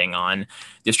intending on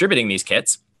distributing these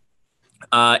kits.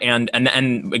 And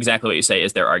exactly what you say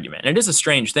is their argument. And it is a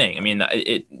strange thing. I mean,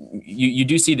 you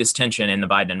do see this tension in the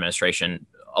Biden administration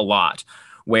a lot,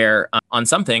 where on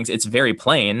some things it's very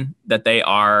plain that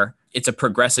it's a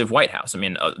progressive White House. I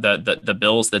mean, the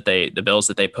bills that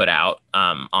they put out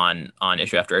on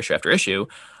issue after issue after issue.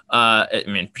 I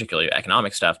mean, particularly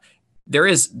economic stuff. There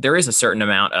is a certain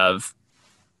amount of,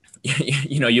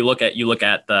 you look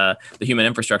at the human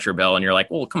infrastructure bill and you're like,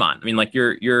 well, come on. I mean, like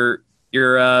you're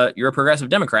a progressive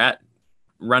Democrat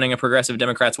running a progressive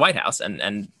Democrat's White House,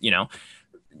 and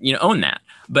own that.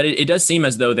 But it does seem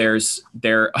as though there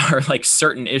are like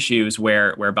certain issues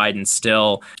where Biden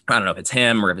still, I don't know if it's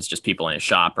him or if it's just people in his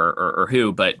shop or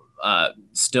who, but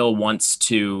still wants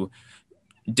to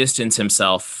distance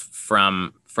himself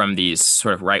from these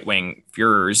sort of right-wing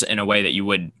furors in a way that you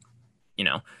would,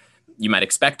 you might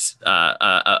expect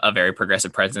a very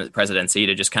progressive presidency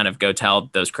to just kind of go tell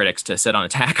those critics to sit on a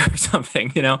tack or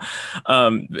something.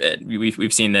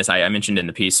 We've seen this. I mentioned in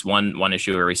the piece one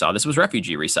issue where we saw this was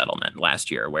refugee resettlement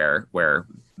last year, where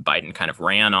Biden kind of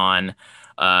ran on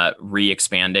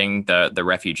re-expanding the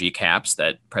refugee caps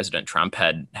that President Trump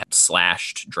had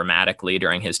slashed dramatically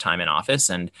during his time in office,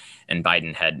 and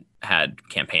Biden had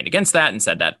campaigned against that and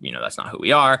said that that's not who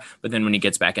we are. But then when he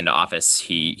gets back into office,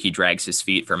 he drags his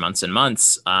feet for months and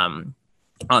months on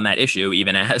that issue,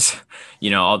 even as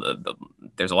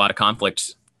there's a lot of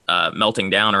conflict melting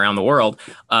down around the world,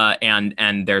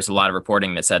 and there's a lot of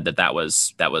reporting that said that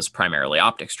was primarily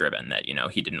optics driven, that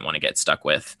he didn't want to get stuck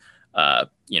with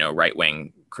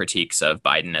right-wing critiques of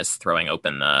Biden as throwing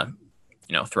open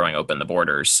the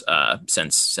borders,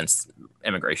 since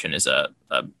immigration is a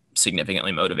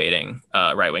significantly motivating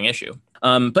right-wing issue.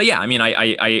 But yeah, I mean,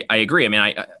 I agree. I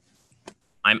mean,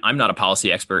 I'm not a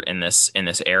policy expert in this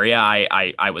area.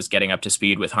 I was getting up to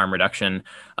speed with harm reduction,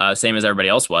 same as everybody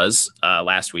else was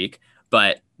last week.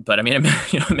 But I mean,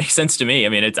 it makes sense to me. I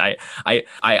mean,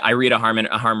 I read a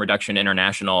harm reduction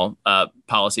international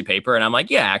policy paper, and I'm like,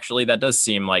 yeah, actually, that does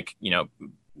seem like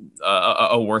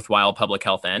a worthwhile public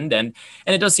health end, and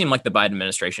it does seem like the Biden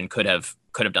administration could have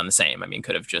done the same. I mean,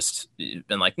 could have just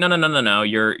been like, no,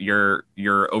 you're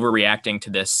overreacting to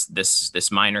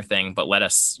this minor thing, but let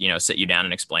us sit you down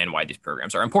and explain why these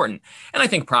programs are important. And I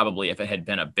think probably if it had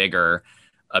been a bigger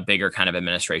kind of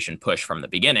administration push from the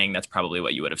beginning, that's probably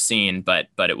what you would have seen. But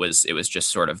it was just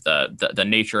sort of the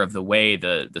nature of the way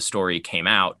the story came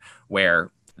out, where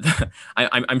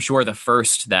I'm sure the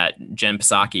first that Jen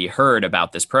Psaki heard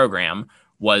about this program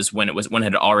was when it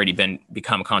had already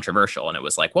become controversial, and it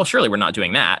was like, well, surely we're not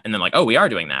doing that, and then like, oh, we are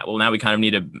doing that. Well, now we kind of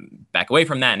need to back away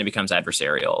from that, and it becomes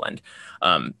adversarial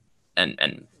and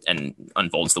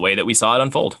unfolds the way that we saw it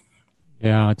unfold.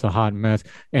 Yeah, it's a hot mess.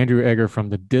 Andrew Egger from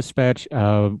the Dispatch.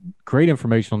 Great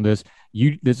information on this.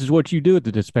 This is what you do at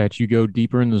the Dispatch. You go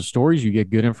deeper into the stories. You get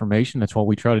good information. That's what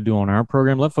we try to do on our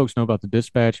program. Let folks know about the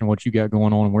Dispatch and what you got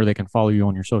going on and where they can follow you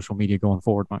on your social media going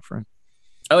forward, my friend.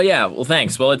 Oh yeah, well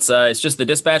thanks. Well, it's just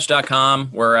thedispatch.com.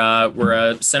 We're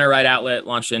a center right outlet,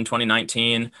 launched in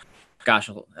 2019. Gosh,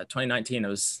 2019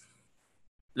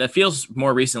 that feels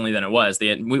more recently than it was.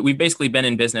 We've basically been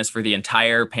in business for the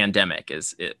entire pandemic,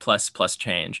 plus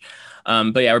change.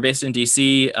 But yeah, we're based in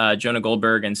DC. Jonah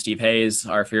Goldberg and Steve Hayes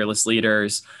are fearless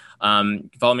leaders.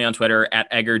 Follow me on Twitter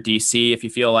 @EggerDC if you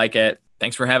feel like it.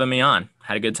 Thanks for having me on.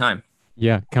 Had a good time.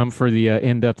 Yeah, come for the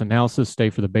in-depth analysis. Stay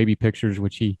for the baby pictures,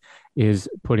 which he is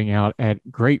putting out at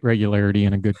great regularity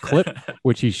and a good clip,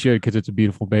 which he should, because it's a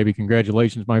beautiful baby.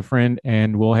 Congratulations, my friend.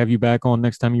 And we'll have you back on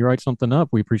next time you write something up.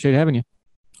 We appreciate having you.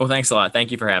 Well, thanks a lot.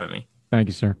 Thank you for having me. Thank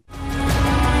you, sir.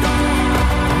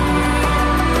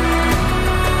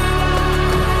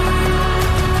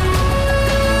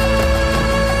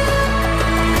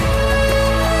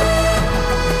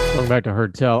 Welcome back to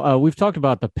Heard Tell. We've talked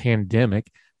about the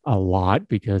pandemic a lot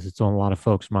because it's on a lot of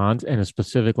folks' minds, and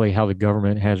specifically how the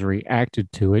government has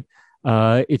reacted to it.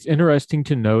 It's interesting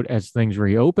to note as things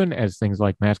reopen, as things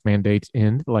like mask mandates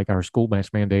end, like our school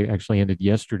mask mandate actually ended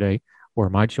yesterday, where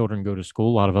my children go to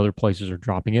school. A lot of other places are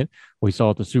dropping it. We saw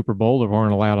at the Super Bowl, there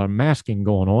weren't allowed a masking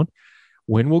going on.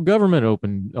 When will government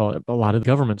open? A lot of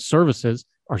government services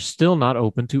are still not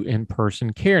open to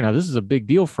in-person care. Now, this is a big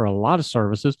deal for a lot of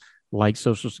services like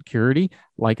Social Security,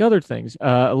 like other things.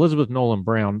 Elizabeth Nolan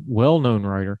Brown, well-known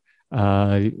writer,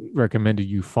 recommended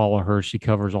you follow her. She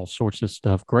covers all sorts of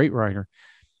stuff. Great writer.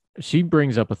 She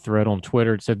brings up a thread on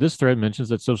Twitter. It said, this thread mentions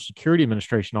that Social Security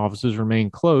Administration offices remain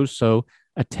closed, so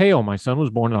A tale. My son was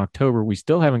born in October. We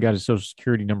still haven't got his social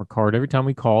security number card. Every time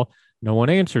we call, no one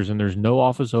answers, and there's no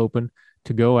office open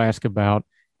to go ask about.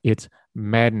 It's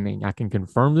maddening. I can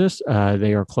confirm this.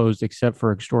 They are closed except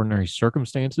for extraordinary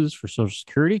circumstances for Social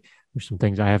Security. There's some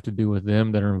things I have to do with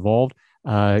them that are involved.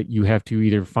 You have to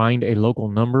either find a local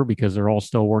number because they're all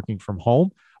still working from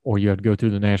home, or you have to go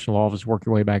through the national office, work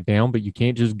your way back down. But you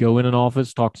can't just go in an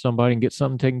office, talk to somebody, and get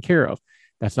something taken care of.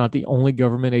 That's not the only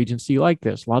government agency like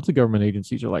this. Lots of government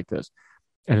agencies are like this.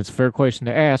 And it's a fair question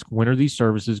to ask, when are these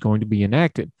services going to be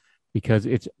enacted? Because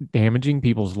it's damaging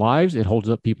people's lives. It holds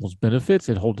up people's benefits.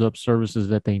 It holds up services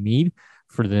that they need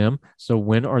for them. So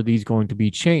when are these going to be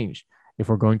changed? If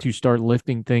we're going to start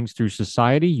lifting things through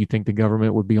society, you think the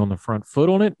government would be on the front foot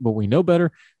on it, but we know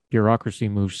better. Bureaucracy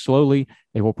moves slowly.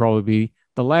 They will probably be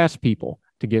the last people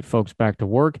to get folks back to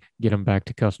work, get them back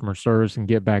to customer service, and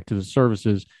get back to the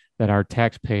services that our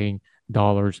tax-paying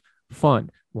dollars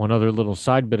fund. One other little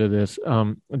side bit of this,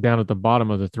 down at the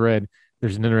bottom of the thread,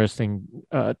 there's an interesting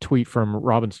tweet from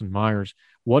Robinson Myers.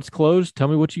 What's closed? Tell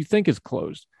me what you think is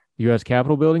closed. The U.S.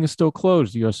 Capitol building is still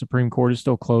closed. The U.S. Supreme Court is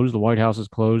still closed. The White House is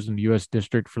closed, and the U.S.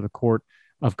 District for the Court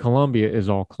of Columbia is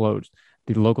all closed.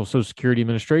 The local Social Security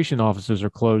Administration offices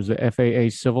are closed. The FAA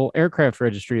Civil Aircraft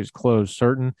Registry is closed.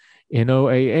 Certain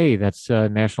NOAA, that's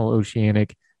National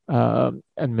Oceanic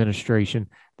Administration,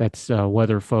 that's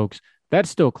weather folks,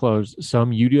 that's still closed.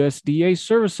 Some USDA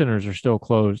service centers are still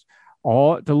closed.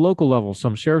 All at the local level,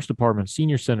 some sheriff's departments,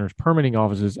 senior centers, permitting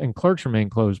offices, and clerks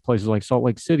remain closed. Places like Salt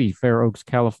Lake City, Fair Oaks,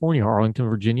 California, Arlington,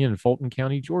 Virginia, and Fulton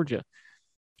County, Georgia.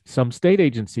 Some state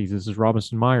agencies, this is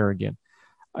Robinson Meyer again,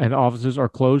 and offices are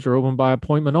closed or open by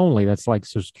appointment only. That's like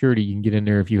Social Security. You can get in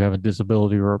there if you have a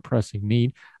disability or a pressing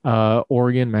need.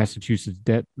 Oregon, Massachusetts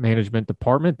Debt Management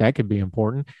Department, that could be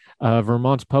important.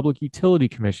 Vermont's Public Utility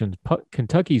Commissions,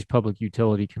 Kentucky's Public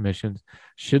Utility Commissions.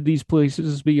 Should these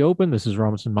places be open? This is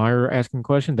Robinson Meyer asking a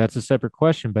question. That's a separate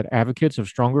question, but advocates of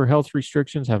stronger health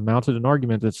restrictions have mounted an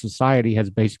argument that society has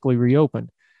basically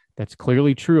reopened. That's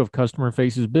clearly true of customer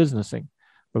faces businessing,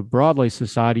 but broadly,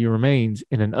 society remains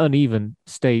in an uneven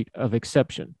state of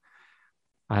exception.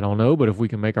 I don't know, but if we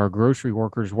can make our grocery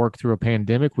workers work through a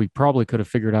pandemic, we probably could have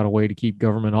figured out a way to keep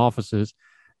government offices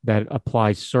that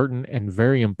apply certain and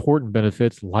very important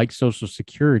benefits like Social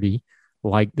Security,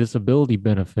 like disability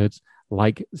benefits,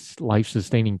 like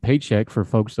life-sustaining paycheck for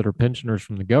folks that are pensioners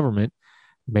from the government.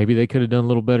 Maybe they could have done a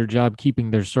little better job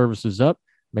keeping their services up,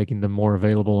 making them more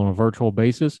available on a virtual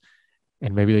basis,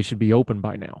 and maybe they should be open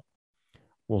by now.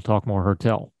 We'll talk more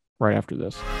Hertel right after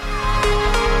this.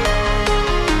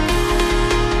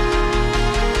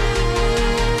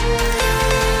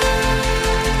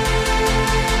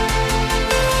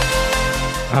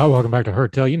 Welcome back to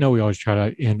Hertel. You know we always try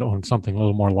to end on something a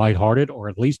little more lighthearted or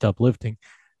at least uplifting.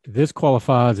 This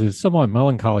qualifies as somewhat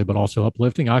melancholy, but also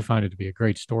uplifting. I find it to be a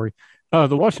great story.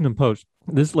 The Washington Post,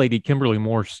 this lady, Kimberly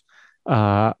Morse,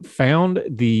 found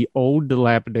the old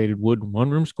dilapidated wooden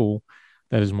one-room school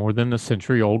that is more than a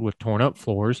century old with torn up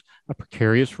floors, a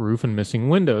precarious roof, and missing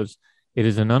windows. It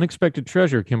is an unexpected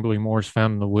treasure Kimberly Morse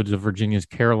found in the woods of Virginia's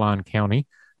Caroline County,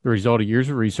 the result of years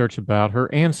of research about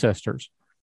her ancestors.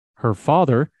 Her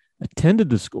father attended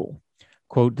the school.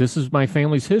 Quote, "This is my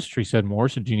family's history," said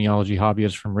Morse, a genealogy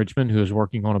hobbyist from Richmond who is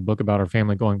working on a book about her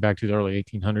family going back to the early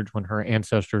 1800s when her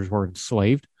ancestors were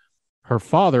enslaved. Her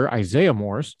father, Isaiah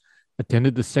Morse,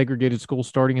 attended the segregated school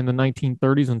starting in the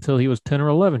 1930s until he was 10 or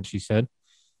 11, she said.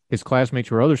 His classmates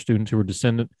were other students who were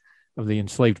descendant of the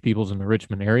enslaved peoples in the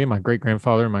Richmond area. My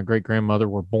great-grandfather and my great-grandmother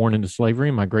were born into slavery.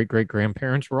 My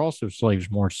great-great-grandparents were also slaves,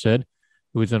 Morse said,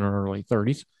 who was in her early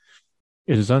 30s.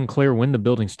 It is unclear when the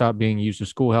building stopped being used as a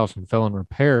schoolhouse and fell in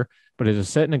repair, but it is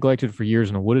set neglected for years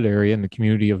in a wooded area in the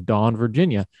community of Dawn,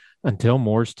 Virginia, until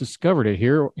Morse discovered it.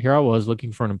 Here I was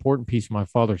looking for an important piece of my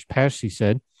father's past, she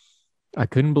said. I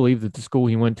couldn't believe that the school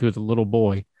he went to as a little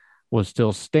boy was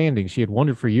still standing. She had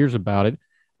wondered for years about it,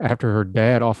 after her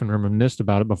dad often reminisced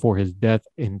about it before his death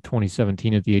in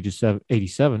 2017 at the age of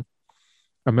 87.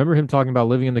 I remember him talking about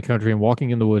living in the country and walking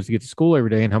in the woods to get to school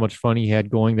every day and how much fun he had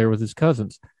going there with his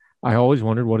cousins. I always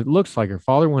wondered what it looks like. Her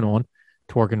father went on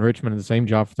to work in Richmond at the same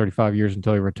job for 35 years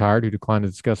until he retired, who declined to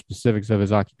discuss specifics of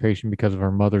his occupation because of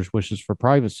her mother's wishes for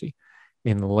privacy.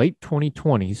 In the late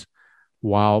 2020s,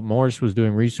 while Morris was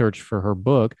doing research for her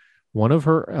book, one of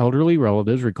her elderly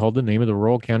relatives recalled the name of the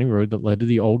rural county road that led to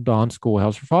the old Dawn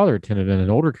schoolhouse her father attended, and an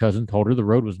older cousin told her the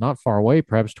road was not far away,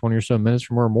 perhaps 20 or so minutes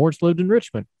from where Morse lived in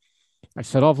Richmond. I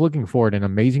set off looking for it, and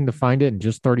amazing to find it in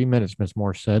just 30 minutes, Miss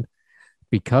Morse said.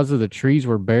 Because of the trees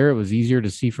were bare, it was easier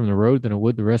to see from the road than it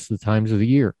would the rest of the times of the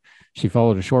year. She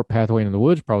followed a short pathway into the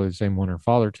woods, probably the same one her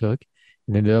father took.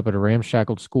 and ended up at a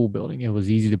ramshackled school building. It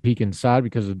was easy to peek inside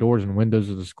because the doors and windows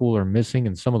of the school are missing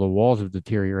and some of the walls have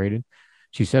deteriorated.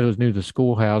 She said it was near the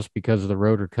schoolhouse because of the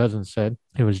road her cousin said.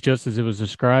 It was just as it was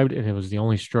described, and it was the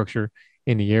only structure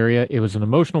in the area. It was an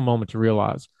emotional moment to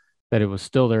realize that it was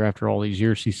still there after all these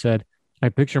years, she said. I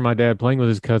picture my dad playing with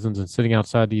his cousins and sitting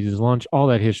outside to eat his lunch. All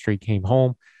that history came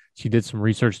home. She did some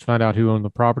research to find out who owned the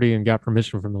property and got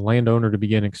permission from the landowner to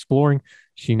begin exploring.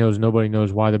 She knows nobody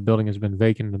knows why the building has been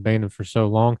vacant and abandoned for so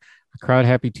long. I cried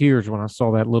happy tears when I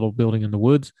saw that little building in the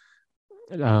woods.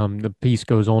 The piece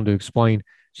goes on to explain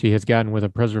she has gotten with a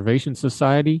preservation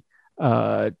society.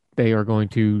 They are going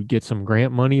to get some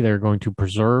grant money. They're going to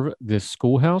preserve this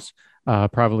schoolhouse.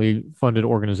 Privately funded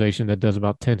organization that does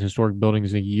about 10 historic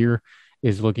buildings a year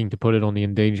is looking to put it on the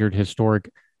Endangered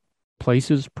Historic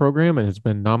Places program, and it's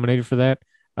been nominated for that.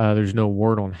 There's no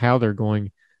word on how they're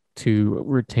going to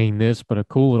retain this, but a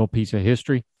cool little piece of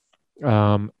history.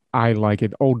 I like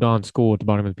it. Old Don School at the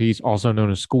bottom of the piece, also known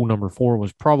as School Number 4,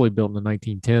 was probably built in the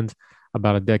 1910s,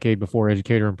 about a decade before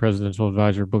educator and presidential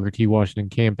advisor Booker T. Washington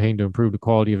campaigned to improve the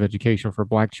quality of education for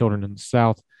Black children in the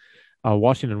South.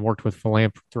 Washington worked with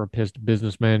philanthropist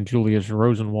businessman Julius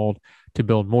Rosenwald to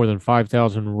build more than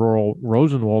 5,000 rural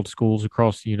Rosenwald schools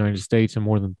across the United States and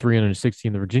more than 360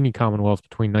 in the Virginia Commonwealth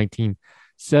between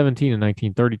 1917 and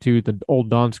 1932. The Old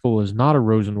Don School is not a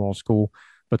Rosenwald school,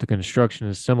 but the construction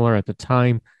is similar. At the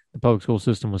time, the public school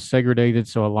system was segregated,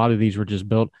 so a lot of these were just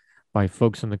built by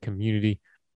folks in the community.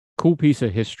 Cool piece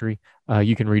of history.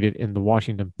 You can read it in the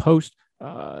Washington Post.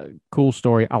 Cool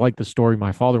story. I like the story.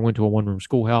 My father went to a one-room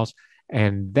schoolhouse,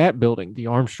 and that building, the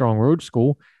Armstrong Road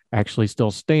School, actually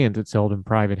still stands. It's held in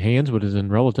private hands, but is in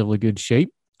relatively good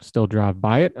shape. Still drive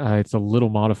by it. It's a little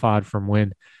modified from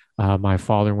when my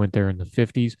father went there in the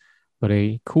 50s, but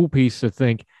a cool piece to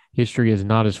think history is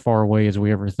not as far away as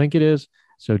we ever think it is.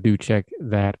 So do check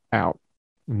that out.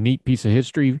 Neat piece of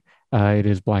history. It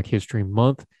is Black History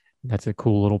Month. That's a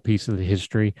cool little piece of the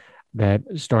history that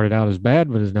started out as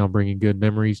bad, but is now bringing good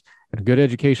memories and a good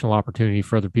educational opportunity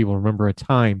for other people. Remember a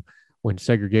time when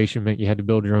segregation meant you had to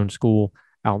build your own school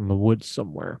out in the woods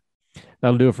somewhere.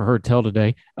 That'll do it for Heard Tell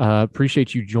today.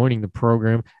 Appreciate you joining the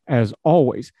program. As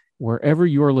always, wherever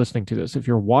you are listening to this, if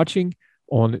you're watching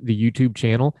on the YouTube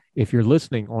channel, if you're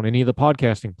listening on any of the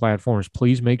podcasting platforms,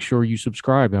 please make sure you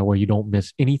subscribe. That way you don't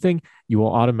miss anything. You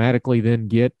will automatically then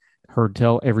get Heard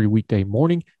Tell every weekday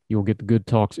morning. You'll get the Good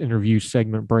Talks interview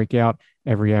segment breakout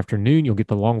every afternoon. You'll get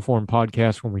the long form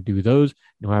podcast when we do those.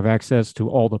 You'll have access to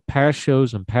all the past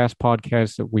shows and past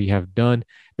podcasts that we have done.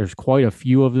 There's quite a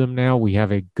few of them now. We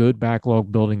have a good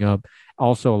backlog building up.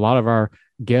 Also, a lot of our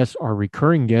guests are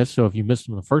recurring guests. So if you missed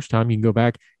them the first time, you can go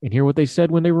back and hear what they said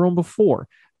when they were on before.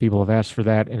 People have asked for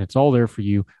that, and it's all there for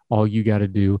you. All you got to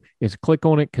do is click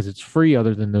on it because it's free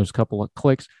other than those couple of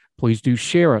clicks. Please do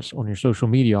share us on your social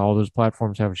media. All those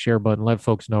platforms have a share button. Let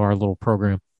folks know our little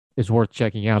program is worth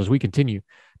checking out as we continue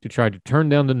to try to turn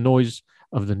down the noise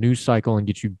of the news cycle and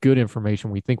get you good information.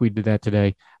 We think we did that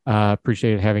today.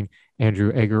 Appreciated having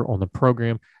Andrew Egger on the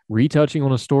program, retouching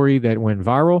on a story that went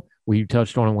viral. We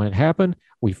touched on it when it happened.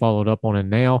 We followed up on it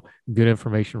now. Good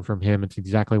information from him. It's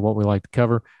exactly what we like to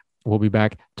cover. We'll be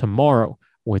back tomorrow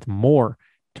with more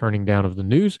turning down of the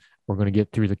news. We're going to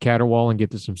get through the caterwaul and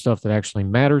get to some stuff that actually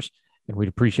matters, and we'd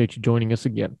appreciate you joining us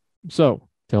again. So,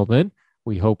 till then,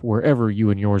 we hope wherever you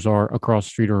and yours are across the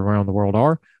street or around the world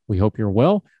are, we hope you're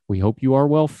well. We hope you are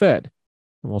well fed,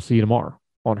 and we'll see you tomorrow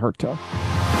on Heard Tell.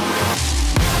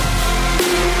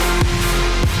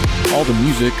 All the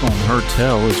music on Heard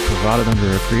Tell is provided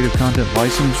under a Creative Content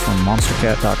license from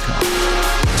monstercat.com.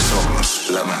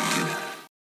 Somos la máquina.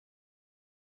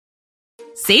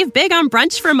 Save big on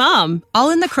brunch for mom,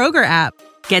 all in the Kroger app.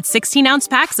 Get 16-ounce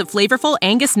packs of flavorful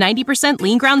Angus 90%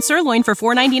 lean ground sirloin for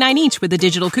 $4.99 each with a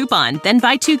digital coupon. Then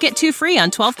buy 2, get 2 free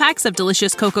on 12 packs of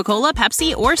delicious Coca-Cola,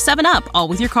 Pepsi, or 7-Up, all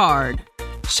with your card.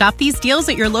 Shop these deals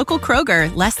at your local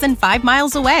Kroger, less than 5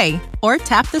 miles away. Or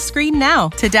tap the screen now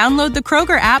to download the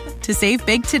Kroger app to save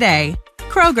big today.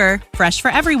 Kroger, fresh for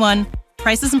everyone.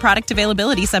 Prices and product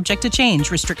availability subject to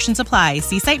change. Restrictions apply.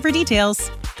 See site for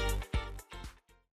details.